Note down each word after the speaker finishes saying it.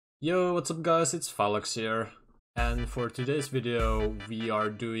Yo, what's up guys, it's Phylox here, and for today's video we are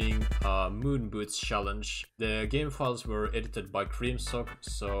doing a Moon Boots challenge. The game files were edited by CreamSock,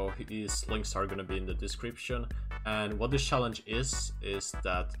 so his links are gonna be in the description. And what this challenge is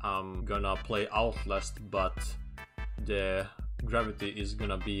that I'm gonna play Outlast, but the gravity is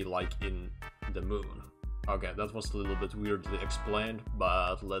gonna be like in the moon. Okay, that was a little bit weirdly explained,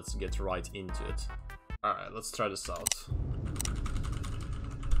 but let's get right into it. Alright, let's try this out.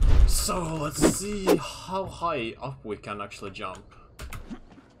 So let's see how high up we can actually jump.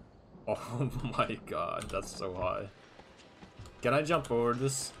 Oh my god, that's so high. Can I jump over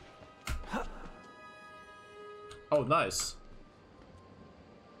this? Oh, nice.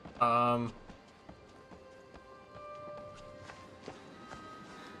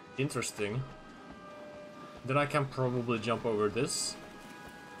 Interesting. Then I can probably jump over this.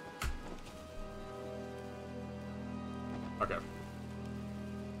 Okay.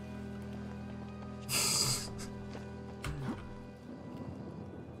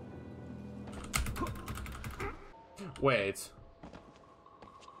 Wait.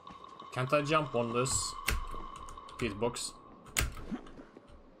 Can't I jump on this hitbox?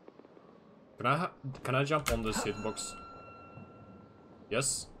 Can I jump on this hitbox?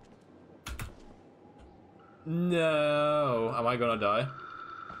 Yes? No! Am I gonna die?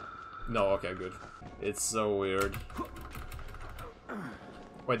 No, okay, good. It's so weird.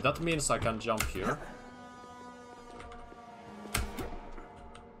 Wait, that means I can jump here.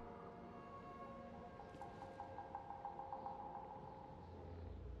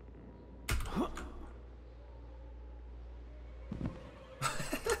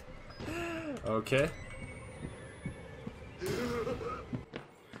 Okay.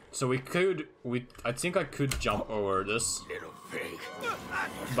 So I think I could jump over this.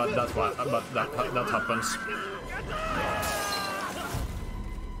 But that happens.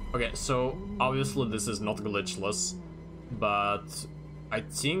 Okay, so obviously this is not glitchless, but I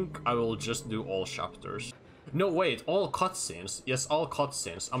think I will just do all chapters. No, wait, all cutscenes. Yes, all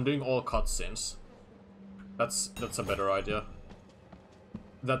cutscenes. I'm doing all cutscenes. That's a better idea.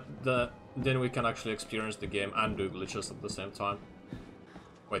 Then we can actually experience the game and do glitches at the same time.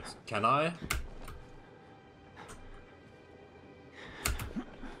 Wait, can I?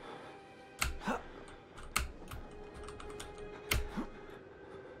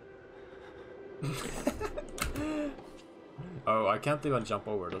 Oh, I can't even jump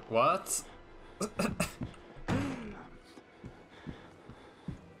over it. What?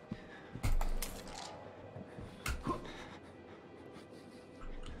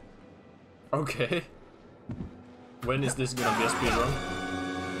 Okay. When is this gonna be a speedrun?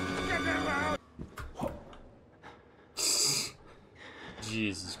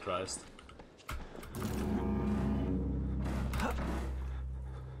 Jesus Christ.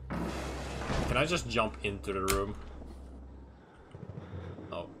 Can I just jump into the room?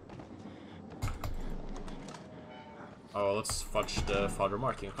 No. Oh, let's fudge the Father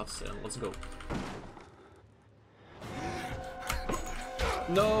Martin cutscene. Let's go.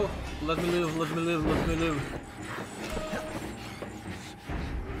 No! Let me live, let me live, let me live.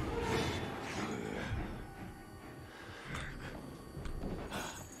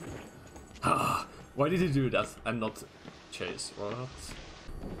 Why did he do that and not chase? What?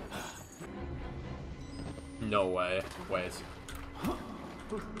 No way. Wait.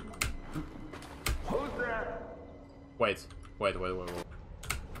 Who's there? Wait.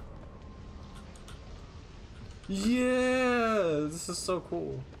 Yeah, this is so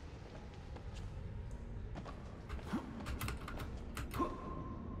cool.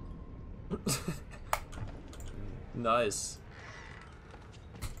 Nice.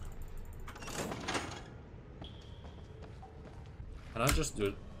 Can I just do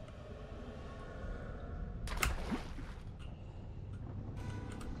it?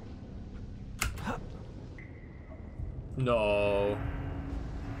 No.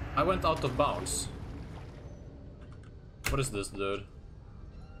 I went out of bounds. What is this, dude?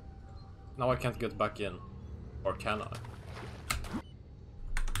 Now I can't get back in. Or can I?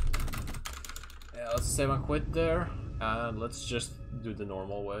 Yeah, let's save and quit there. And let's just do the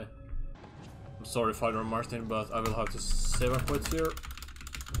normal way. I'm sorry, Father Martin, but I will have to save and quit here.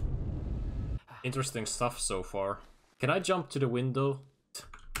 Interesting stuff so far. Can I jump to the window?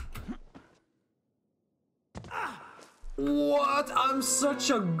 What? I'm such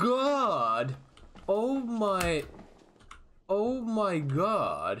a god! Oh my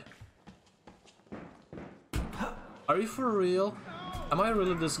god. Are you for real? Am I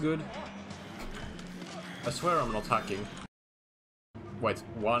really this good? I swear I'm not hacking. Wait,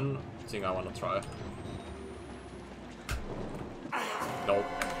 one thing I wanna try. Nope.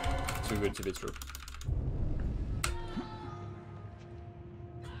 too good to be true.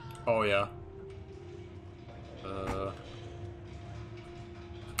 Oh yeah.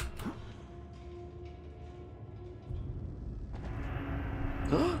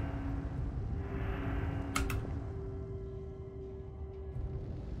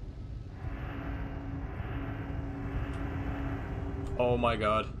 Oh my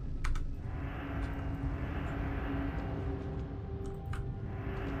god.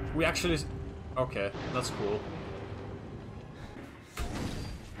 We actually... Okay, that's cool.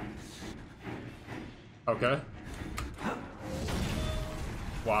 Okay.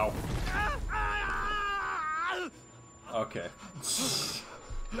 Wow. Okay.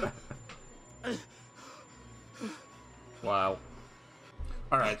 Wow.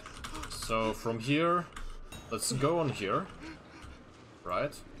 Alright. So from here, let's go on here.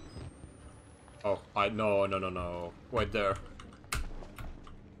 Right? Oh, no. Wait there.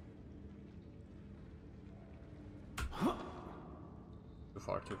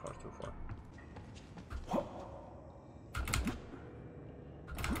 Too far.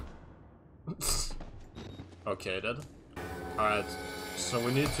 Okay then. Alright, so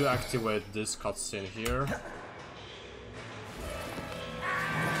we need to activate this cutscene here.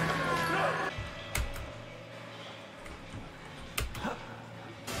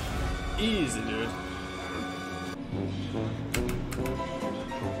 Easy, dude.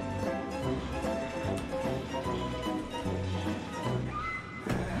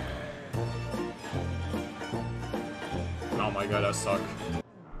 Oh my god, I suck.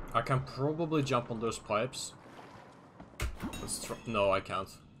 I can probably jump on those pipes. Let's try. No, I can't.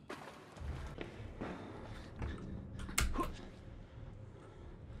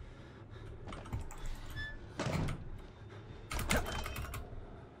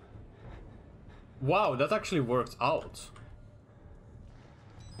 Wow, that actually worked out.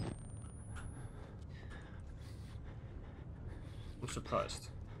 I'm surprised.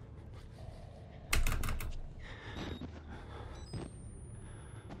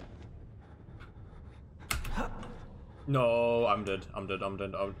 No, I'm dead. I'm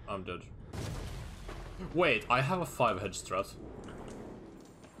dead. Wait, I have a 5-head strat.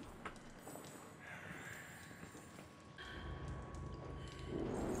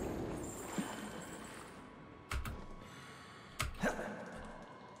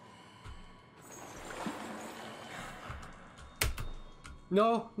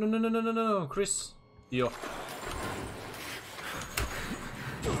 No, Chris. Yo.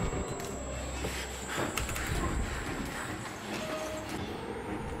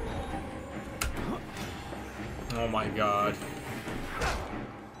 Oh my god.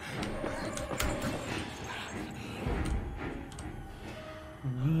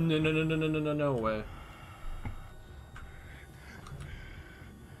 No way.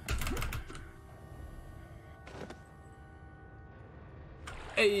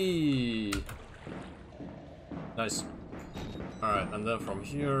 Hey! Nice. Alright, and then from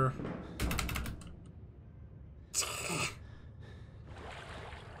here...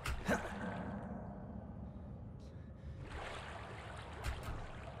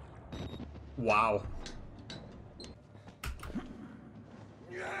 Wow.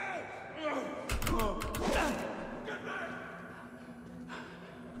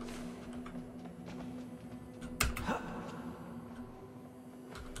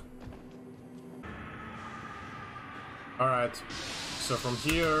 Alright, so from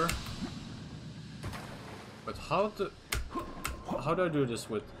here... But how do I do this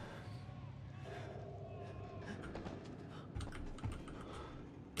with...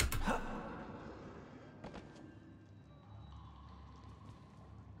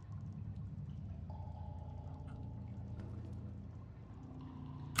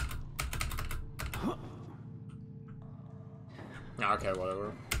 Okay,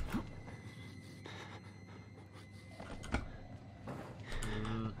 whatever.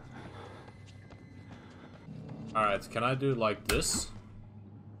 Alright, can I do like this?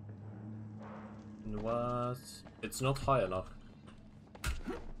 What? It's not high enough.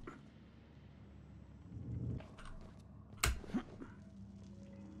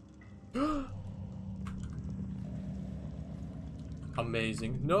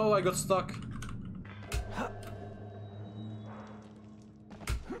 Amazing. No, I got stuck.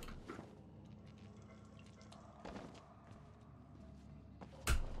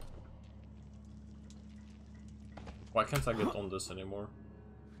 Why can't I get on this anymore?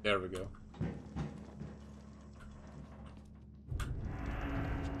 There we go.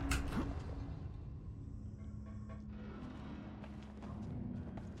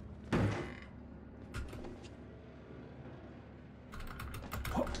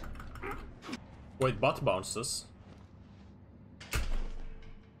 Wait, butt bounces?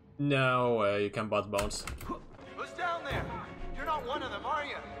 No way, you can butt bounce. Who's down there? You're not one of them, are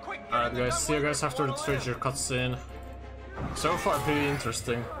you? Quick, get Alright in the guys, gun see you window guys if after the wanna treasure live. cutscene. So far pretty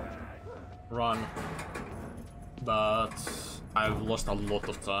interesting run. But I've lost a lot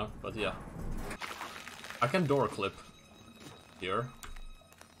of time, but yeah. I can door clip here.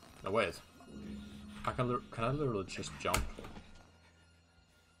 No wait. Can I literally just jump?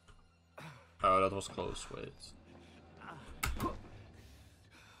 Oh, that was close, wait.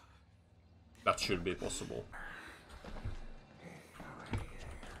 That should be possible.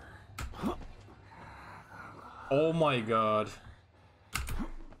 Oh my god.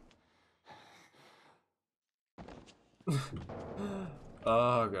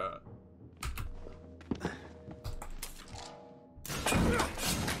 Oh god.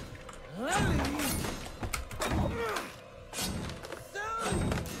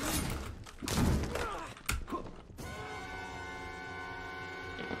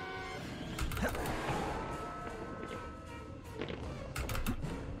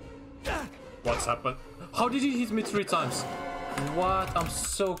 What's happened? How did he hit me 3 times? What? I'm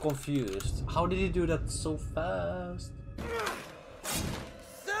so confused. How did he do that so fast?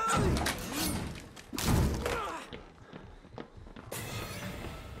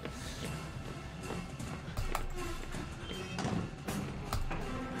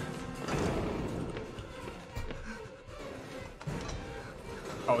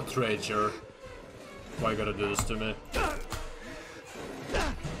 Oh, traitor. Why you gotta do this to me?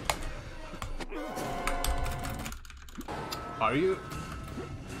 Are you?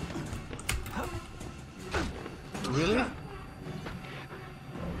 Really?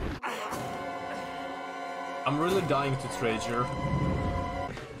 I'm really dying to traitor.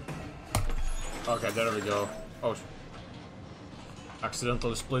 Okay, there we go. Oh.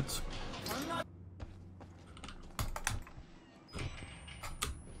 Accidentally split.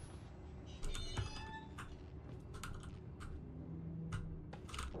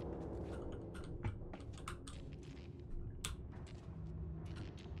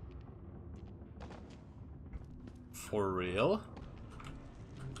 For real?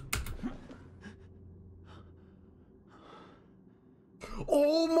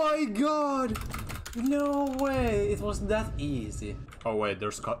 Oh my god! No way! It was that easy. Oh wait,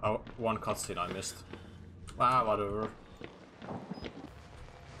 there's one cutscene I missed. Ah, whatever.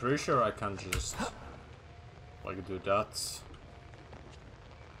 Pretty sure I can just like do that.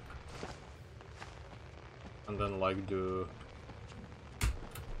 And then like do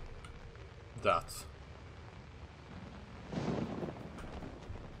that.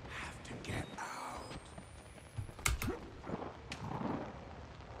 Have to get out.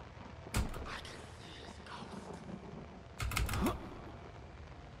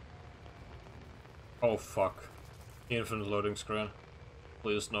 Oh fuck. Infinite loading screen.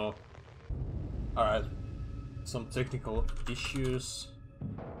 Please no. Alright. Some technical issues.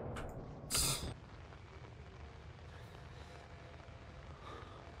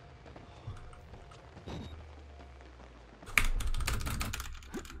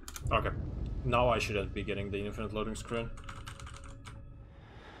 Okay. Now I shouldn't be getting the infinite loading screen.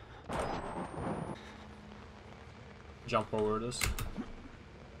 Jump over this.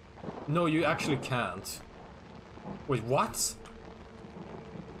 No, you actually can't. Wait, what?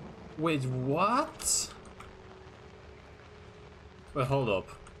 Wait, what? Wait, hold up.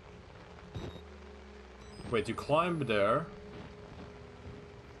 Wait, you climb there.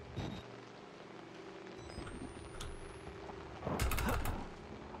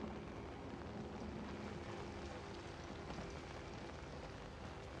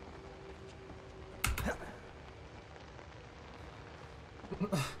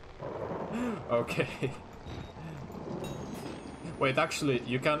 Okay. Wait, actually,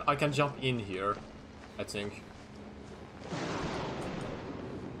 I can jump in here, I think.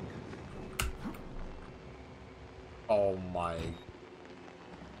 Oh my.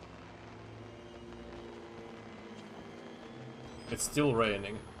 It's still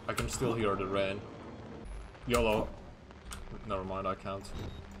raining. I can still hear the rain. YOLO. Never mind, I can't.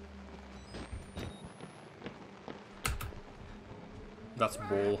 That's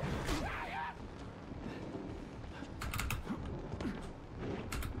bull.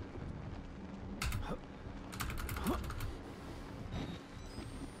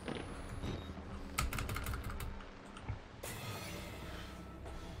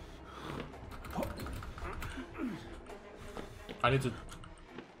 I need to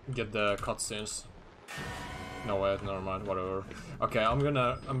get the cutscenes. No wait, never mind, whatever. Okay,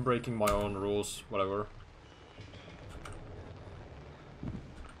 I'm breaking my own rules, whatever.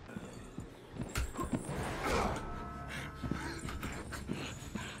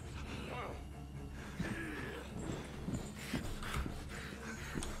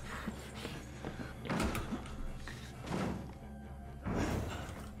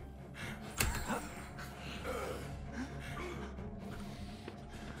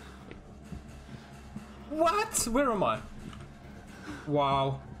 What? Where am I?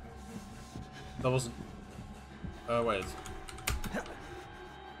 Wow. That was... wait.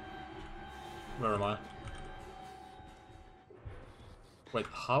 Where am I? Wait,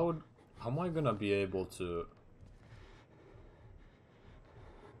 how am I gonna be able to...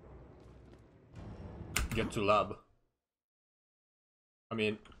 get to lab? I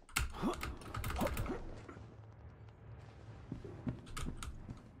mean...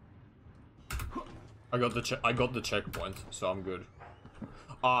 I got the checkpoint, so I'm good.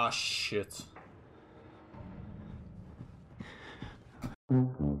 Ah, shit.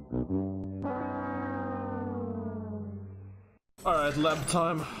 Alright, lab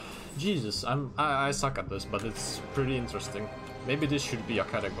time. Jesus, I suck at this, but it's pretty interesting. Maybe this should be a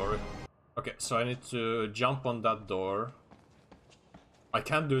category. Okay, so I need to jump on that door. I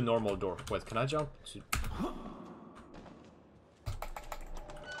can't do normal door. Wait, can I jump to...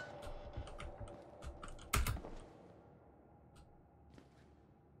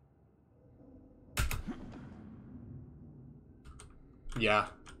 Yeah,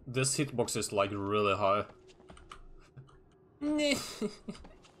 this hitbox is like really high. Why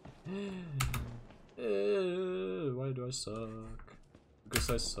do I suck? Because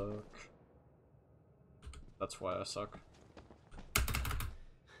I suck. That's why I suck.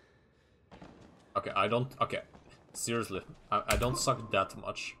 Okay, I don't... Okay, seriously, I don't suck that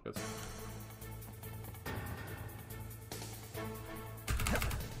much. Good.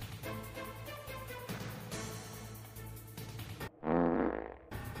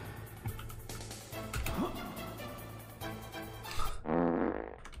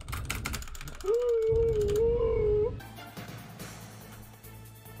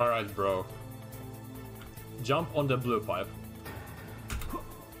 Alright, bro. Jump on the blue pipe.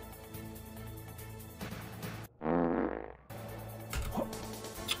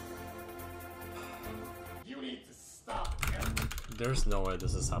 You need to stop him. There's no way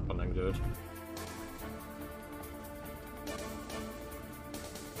this is happening, dude.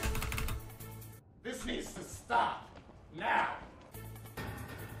 This needs to stop. Now.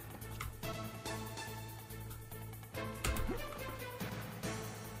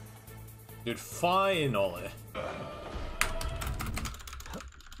 Dude, finally!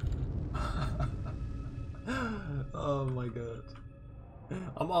 Oh my god.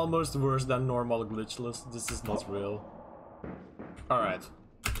 I'm almost worse than normal glitchless. This is not real. Alright.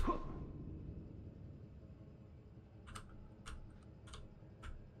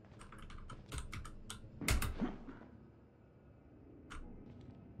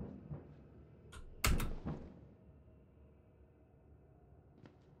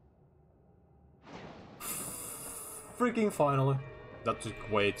 Freaking finally. That took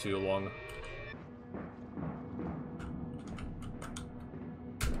way too long.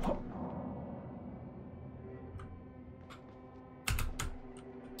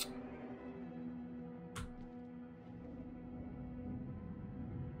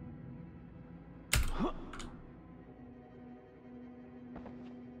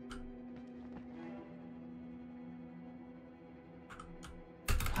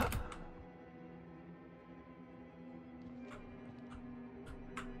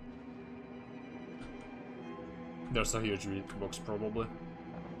 There's a huge read box probably.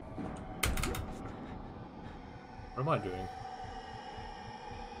 What am I doing?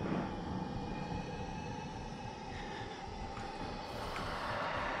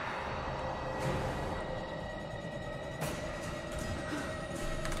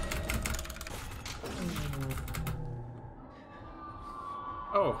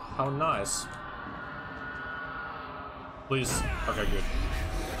 Oh, how nice. Please. Okay, good.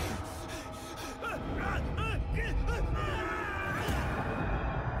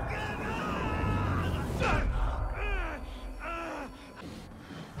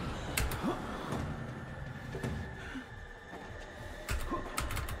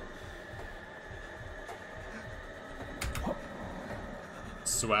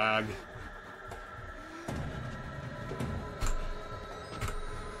 Swag.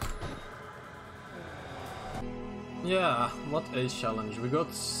 Yeah, what a challenge. We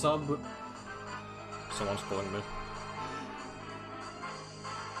got sub... Someone's calling me.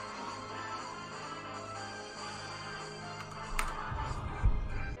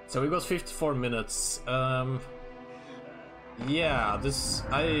 So we got 54 minutes. Yeah, this...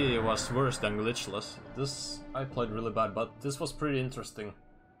 I was worse than glitchless. This... I played really bad, but this was pretty interesting.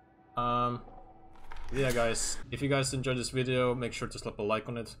 Yeah guys, if you guys enjoyed this video, make sure to slap a like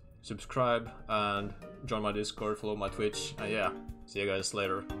on it, subscribe, and join my Discord, follow my Twitch, and yeah, see you guys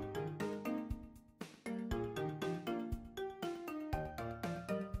later.